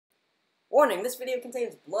Warning, this video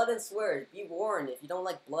contains blood and swears. Be warned, if you don't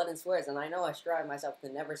like blood and swears, and I know I strive myself to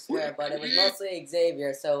never swear, but it was mostly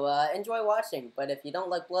Xavier, so enjoy watching. But if you don't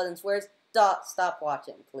like blood and swears, stop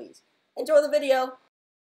watching, please. Enjoy the video!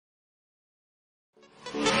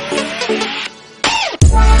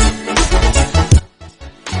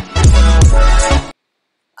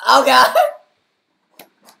 Oh god!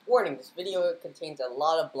 Warning, this video contains a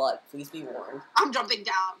lot of blood. Please be warned. I'm jumping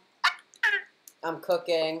down. I'm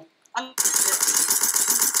cooking. I'm cooking.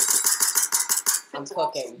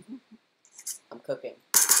 Awesome. I'm cooking.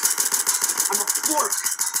 I'm a fork.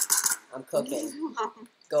 I'm cooking.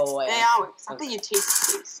 Go away. Hey Alex, I think you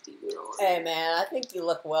taste tasty. Hey man, I think you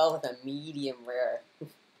look well with a medium rare.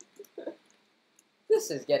 This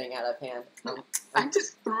is getting out of hand. I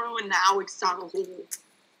just threw an Alex down a hole.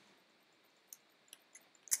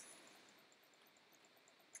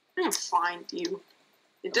 I'm gonna find you.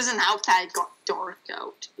 It doesn't help that it got dark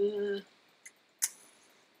out.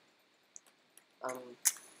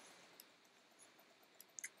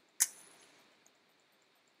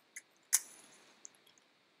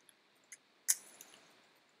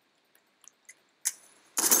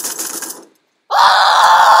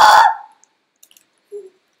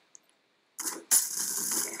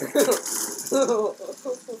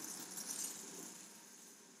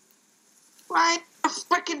 Why a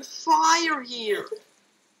freaking fire here?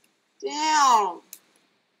 Damn.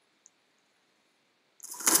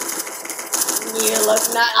 You look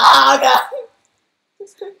not. Oh god.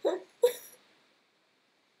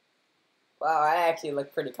 Wow, I actually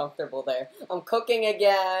look pretty comfortable there. I'm cooking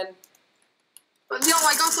again. But yo,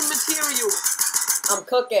 I got some material. I'm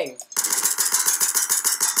cooking.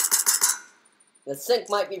 The sink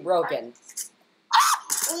might be broken.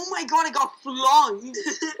 Oh my god, I got flung.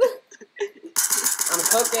 I'm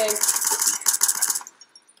cooking.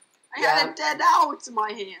 I had a dead Alex in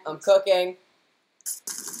my hand. I'm cooking.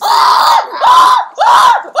 Oh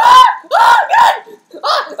god!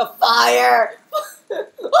 A fire!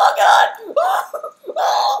 Oh god!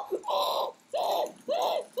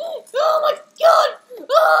 Oh my god!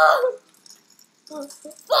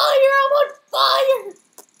 Fire! I'm on fire!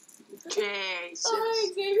 Jesus. Hi,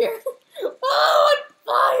 Xavier. Oh, on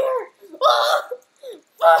fire! Oh,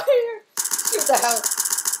 fire! Shoot the house.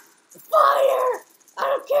 Fire! I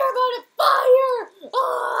don't care about it. Fire!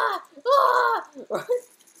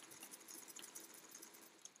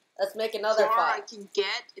 Let's make another fire. I can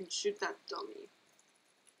get and shoot that dummy.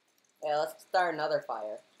 Yeah, let's start another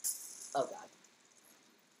fire. Oh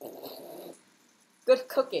god. Good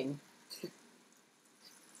cooking.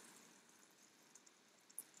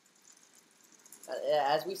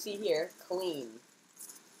 As we see here, clean.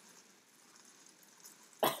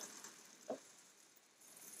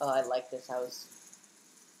 Oh, I like this house.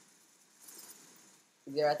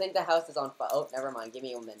 There, I think the house is on fire. Oh, never mind. Give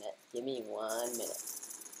me a minute. Give me 1 minute.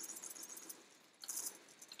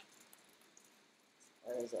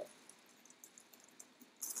 Where is it?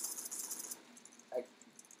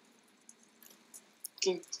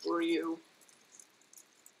 Looking for you.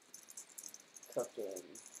 Cooking.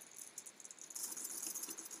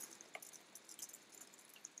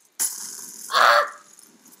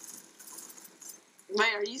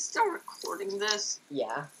 Wait, are you still recording this?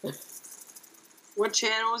 Yeah. What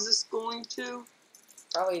channel is this going to?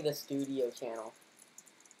 Probably the studio channel.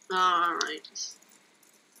 Alright.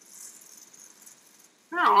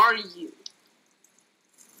 Where are you?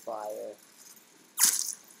 Fire.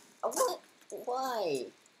 Oh, what? Why?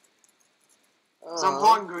 Because I'm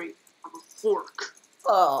hungry. I'm a fork.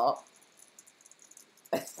 Oh.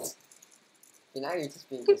 Now you're just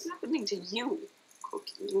being... What's happening to you?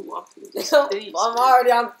 Cooking you up in this I'm face.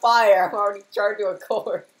 already on fire. I'm already charged to a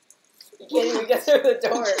cord. You can't even get through the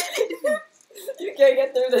door. You can't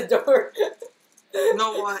get through the door. You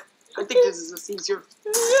know what? I think this is a easier.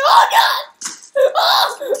 Oh god!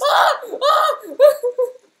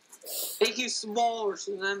 Make you smaller,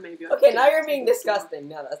 so then maybe. Okay, now you're being disgusting.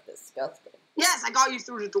 No, that's disgusting. Yes, I got you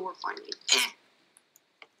through the door finally.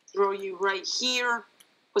 Throw you right here.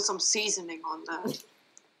 Put some seasoning on that.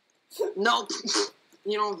 Nope.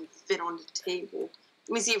 You don't even fit on the table.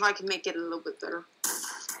 Let me see if I can make it a little bit better.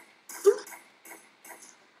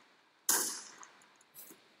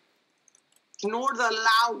 Ignore the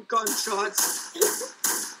loud gunshots.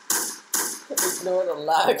 Ignore the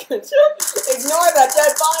loud gunshots. Ignore that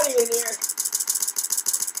dead body in here.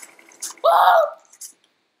 Oh!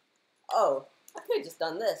 Oh, I could have just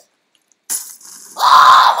done this. Oh,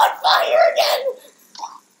 I'm on fire again!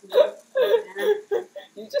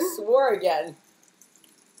 You just swore again.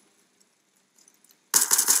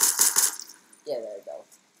 Yeah, there we go.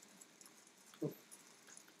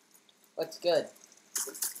 What's good?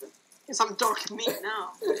 Guess I'm dark meat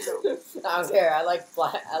now. Ew. I don't care. I like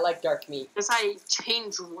black. I like dark meat. Guess I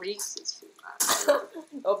change races for that.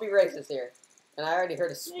 Don't be racist here. And I already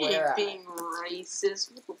heard a swear. Being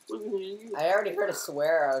racist. What the fuck are you? I already heard a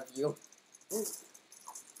swear out of you.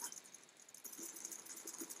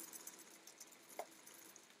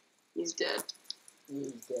 He's dead.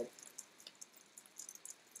 He's dead.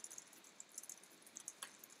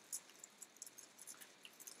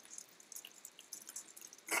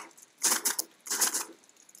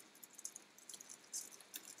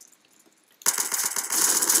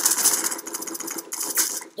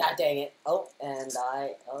 God dang it. Oh, and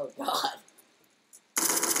oh god.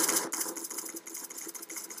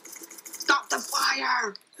 Stop the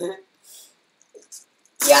fire!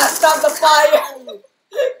 Yeah, stop the fire!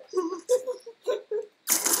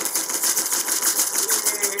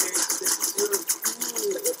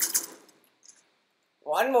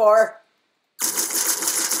 One more.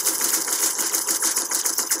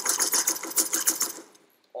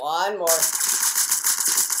 One more.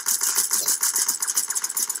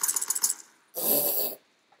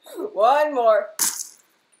 One more.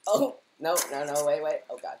 Oh, no, no, no, wait, wait.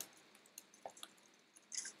 Oh, God.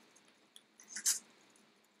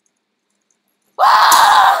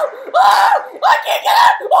 Ah! Ah! I can't get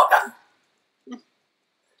out! Oh, God!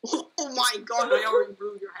 Oh my god, I already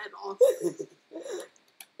blew your head off.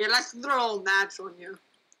 Yeah, let's throw a match on you.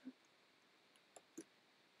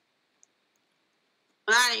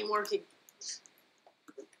 That ain't working.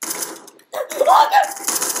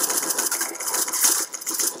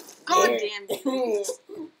 Oh, God damn it.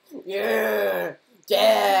 Yeah.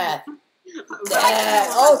 Death. Death.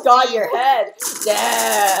 Oh, God, your head.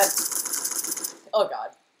 Death. Oh,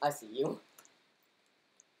 God. I see you.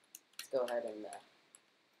 Let's go ahead and,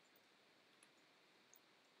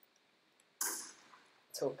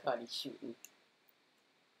 oh, God, he's shooting.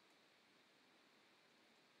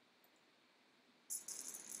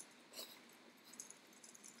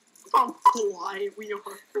 How quiet we are.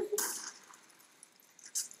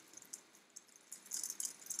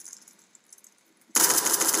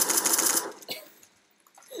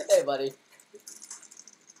 Hey, buddy.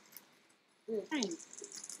 I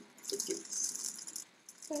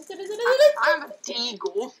have a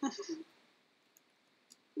deagle.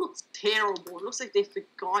 Looks terrible. It looks like they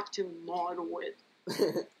forgot to model it.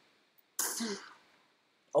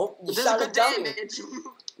 Oh, you This shot is a good dummy. damage.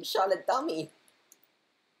 You shot a dummy.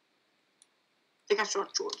 I think I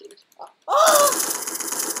shot Jordan. Oh!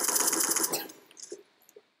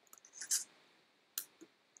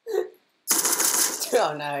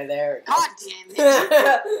 Oh no, there it God damn it.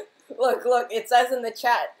 goes. Look, look, it says in the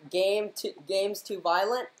chat, game's too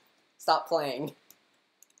violent, stop playing.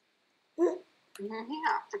 Yeah,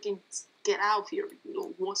 freaking get out of here, you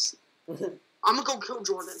little wuss. I'm gonna go kill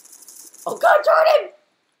Jordan. Oh god, Jordan!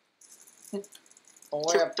 Don't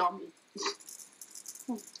worry, Kill dummy.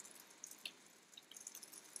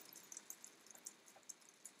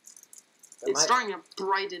 It's starting to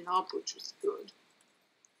brighten up, which is good.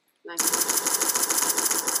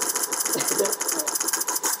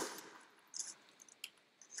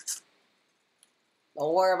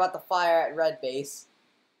 Don't worry about the fire at red base.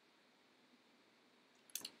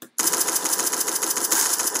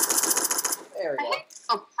 There we go.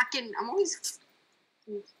 Oh, I'm always...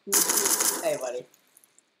 Hey, buddy.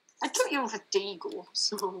 I killed you with a deagle,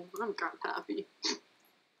 so I'm kind of happy.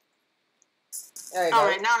 There you go.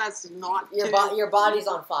 Alright, now that's not... Your body's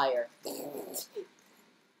on fire.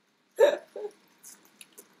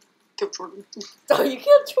 Kill Jordan. Oh, you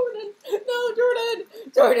killed Jordan! No, Jordan!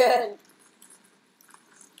 Jordan!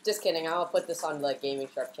 Just kidding, I'll put this on the Gaming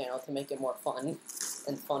Shark channel to make it more fun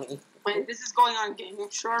and funny. Wait, this is going on Gaming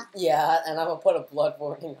Shark? Yeah, and I'm gonna put a blood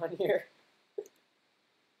warning on here.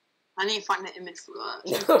 I need to find the image for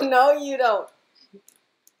that. No, you don't.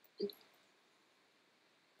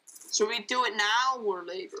 Should we do it now or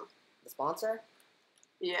later? The sponsor?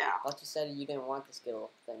 Yeah. I thought you said you didn't want the skill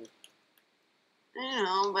thing. I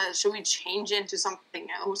know, but should we change it into something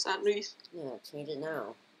else at least? Yeah, change it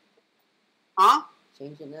now. Huh?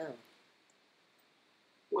 Change it now.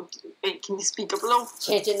 What? Wait, can you speak up a little?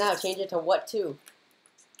 Change it now. Change it to what to?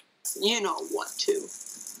 You know what to.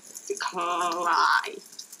 Cry.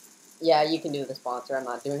 Yeah, you can do the sponsor. I'm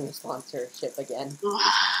not doing the sponsorship again.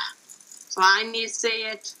 So I need to say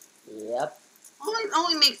it. Yep. Well, it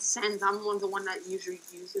only makes sense. I'm the one that usually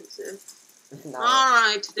uses it. No.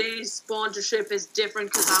 Alright, today's sponsorship is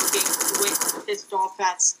different because I'm getting pissed off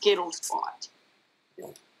at Skittle Spot.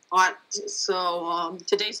 Alright, so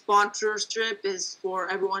today's sponsorship is for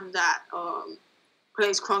everyone that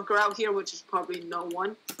plays Crunker out here, which is probably no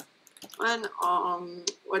one. And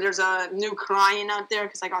well, there's a new client out there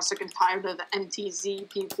because I got sick and tired of the MTZ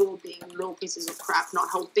people being little pieces of crap, not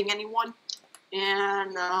helping anyone.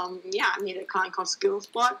 And yeah, I made a client called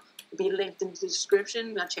SkillSpot. It'll be linked in the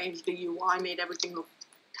description. I changed the UI, made everything look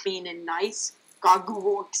clean and nice. Got a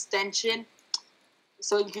Google extension,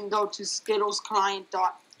 so you can go to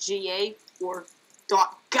skittlesclient.ga or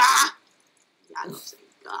 .ga. Yeah, I don't say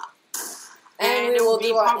 .ga. And we will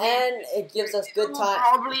do our, and it gives us good time.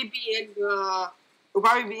 It'll probably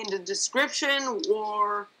be in the description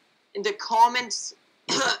or in the comments.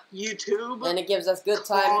 YouTube. And it gives us good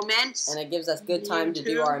time. Comments. And it gives us good time to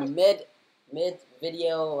do our mid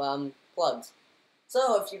video plugs.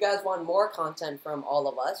 So if you guys want more content from all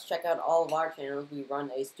of us, check out all of our channels. We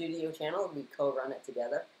run a studio channel. We co-run it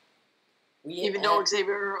together. Even though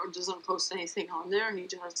Xavier doesn't post anything on there, he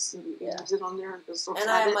just leaves it on there and does. And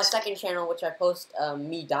I have my second channel, which I post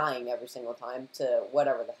me dying every single time to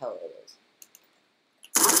whatever the hell it is.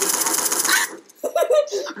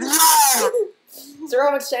 No!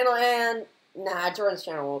 S3romic's channel and Jordan's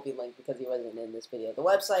channel won't be linked because he wasn't in this video. The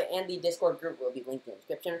website and the Discord group will be linked in the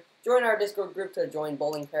description. Join our Discord group to join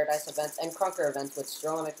Bowling Paradise events and Crunker events, which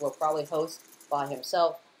S3romic will probably host by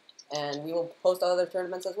himself. And we will post other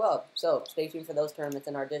tournaments as well. So stay tuned for those tournaments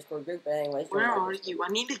in our Discord group. But anyways, where are you? I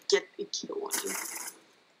need to get a kill on you.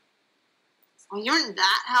 Oh, you're in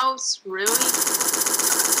that house? Really?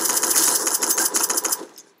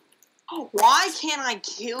 Oh, why can't I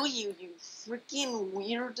kill you, you freaking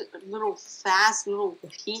weird little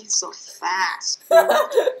piece of fast?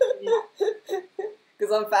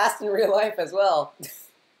 Because I'm fast in real life as well.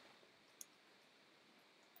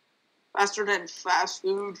 Faster than fast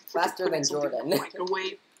food. Faster than Jordan.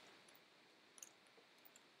 Microwave.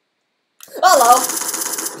 Hello!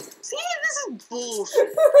 See, this is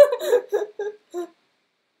bullshit.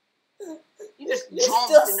 You're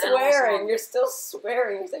still swearing. You're still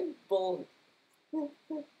swearing. You're saying bull. Look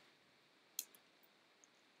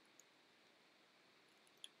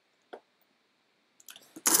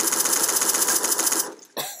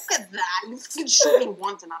at that. You can shoot me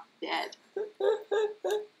once and I'm dead.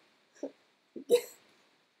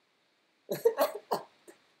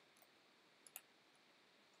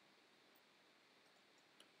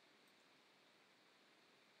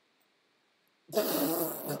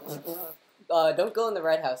 Don't go in the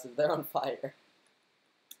red houses. They're on fire.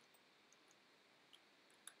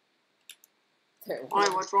 Why?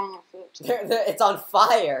 What's wrong with it? It's on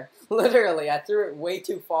fire. Literally, I threw it way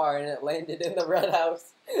too far and it landed in the red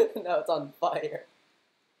house. Now it's on fire.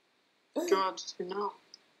 God, to know.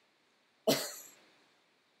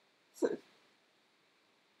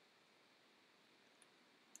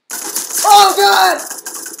 Oh God!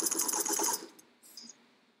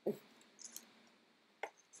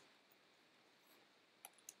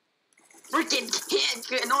 Freaking kid,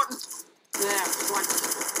 get on. Yeah, what?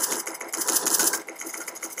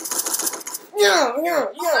 Yeah.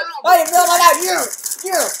 How you feel about that?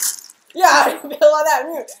 Yeah. How you feel about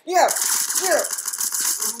that? Yeah.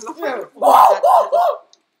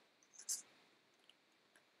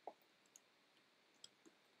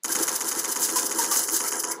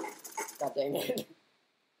 God dang it.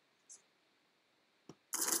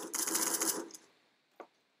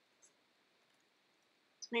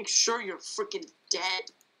 Make sure you're freaking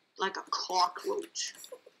dead like a cockroach.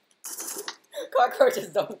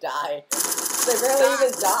 Cockroaches don't die. They barely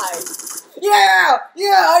even die. Yeah!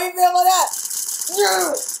 How you feel about that?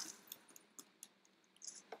 Yeah!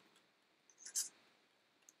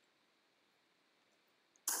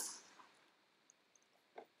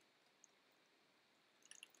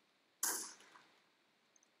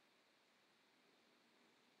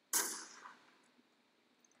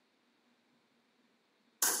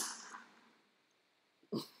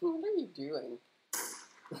 What are you doing?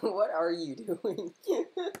 What are you doing?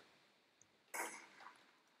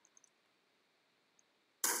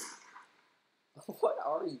 What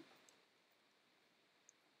are you?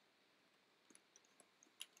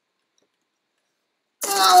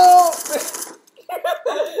 Oh!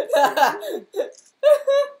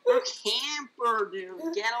 You're a camper, dude.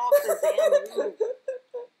 Get off the damn roof.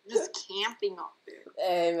 You're just camping up there.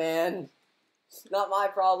 Hey, man. Not my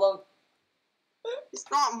problem. It's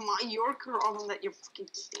not your problem that you're fucking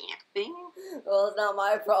camping. Well, it's not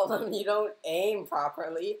my problem. You don't aim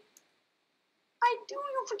properly. I do.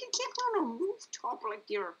 You're freaking camping on a rooftop like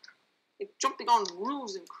you're jumping on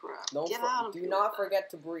roofs and crap. Get out of here. Do not forget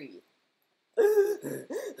to breathe.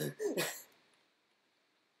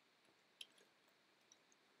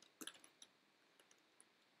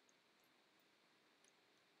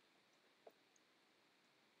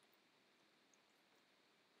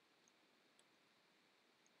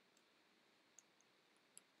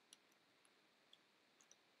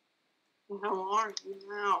 How are you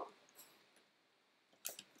now?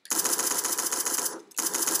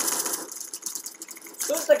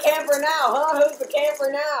 Who's the camper now, huh? Who's the camper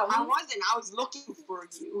now? I wasn't. I was looking for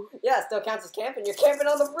you. Yeah, it still counts as camping. You're camping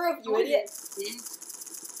on the roof, you idiot.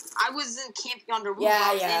 I wasn't camping on the roof. Yeah,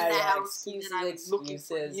 I was yeah, in the yeah. house, Excuses, and I was looking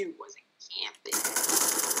for excuses. you. Wasn't camping.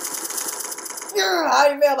 How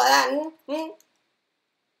do you feel about that? Hmm?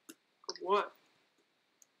 What?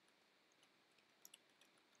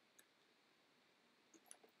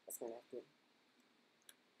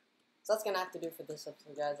 So that's gonna have to do for this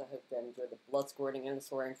episode, guys. I hope you enjoyed the blood squirting and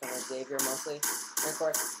swearing from Xavier mostly. And of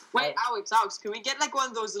course, wait, Alex, can we get like one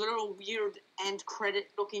of those little weird end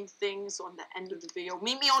credit looking things on the end of the video?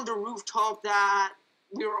 Meet me on the rooftop that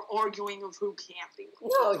we were arguing of who camping.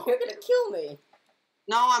 No, you're gonna kill me.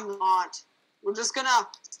 No, I'm not. We're just gonna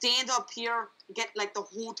stand up here, get like the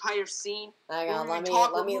whole entire scene. Hang on, let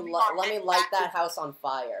me light that house on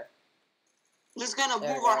fire. We're just gonna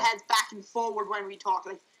move our heads back and forward when we talk.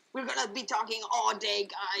 Like we're gonna be talking all day,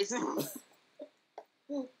 guys.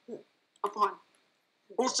 Upon.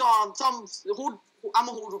 Also, I'm gonna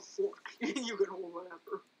hold a fork. You can hold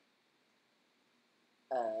whatever.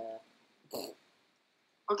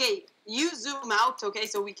 Okay, you zoom out, okay,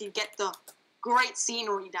 so we can get the great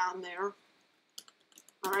scenery down there.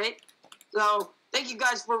 Alright? So, thank you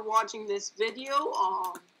guys for watching this video.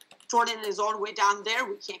 Jordan is all the way down there.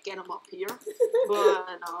 We can't get him up here. But,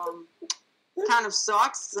 kind of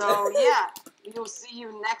sucks. So, yeah. We'll see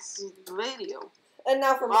you next video. And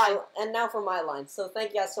now for my line. So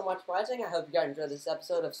thank you guys so much for watching. I hope you guys enjoyed this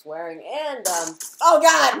episode of swearing and oh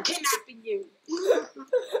god! I'm kidnapping you.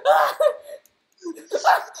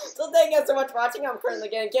 So thank you guys so much for watching. I'm currently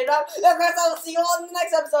getting kidnapped. And of course I will see you all in the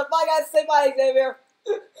next episode. Bye guys. Say bye, Xavier.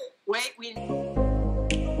 Wait,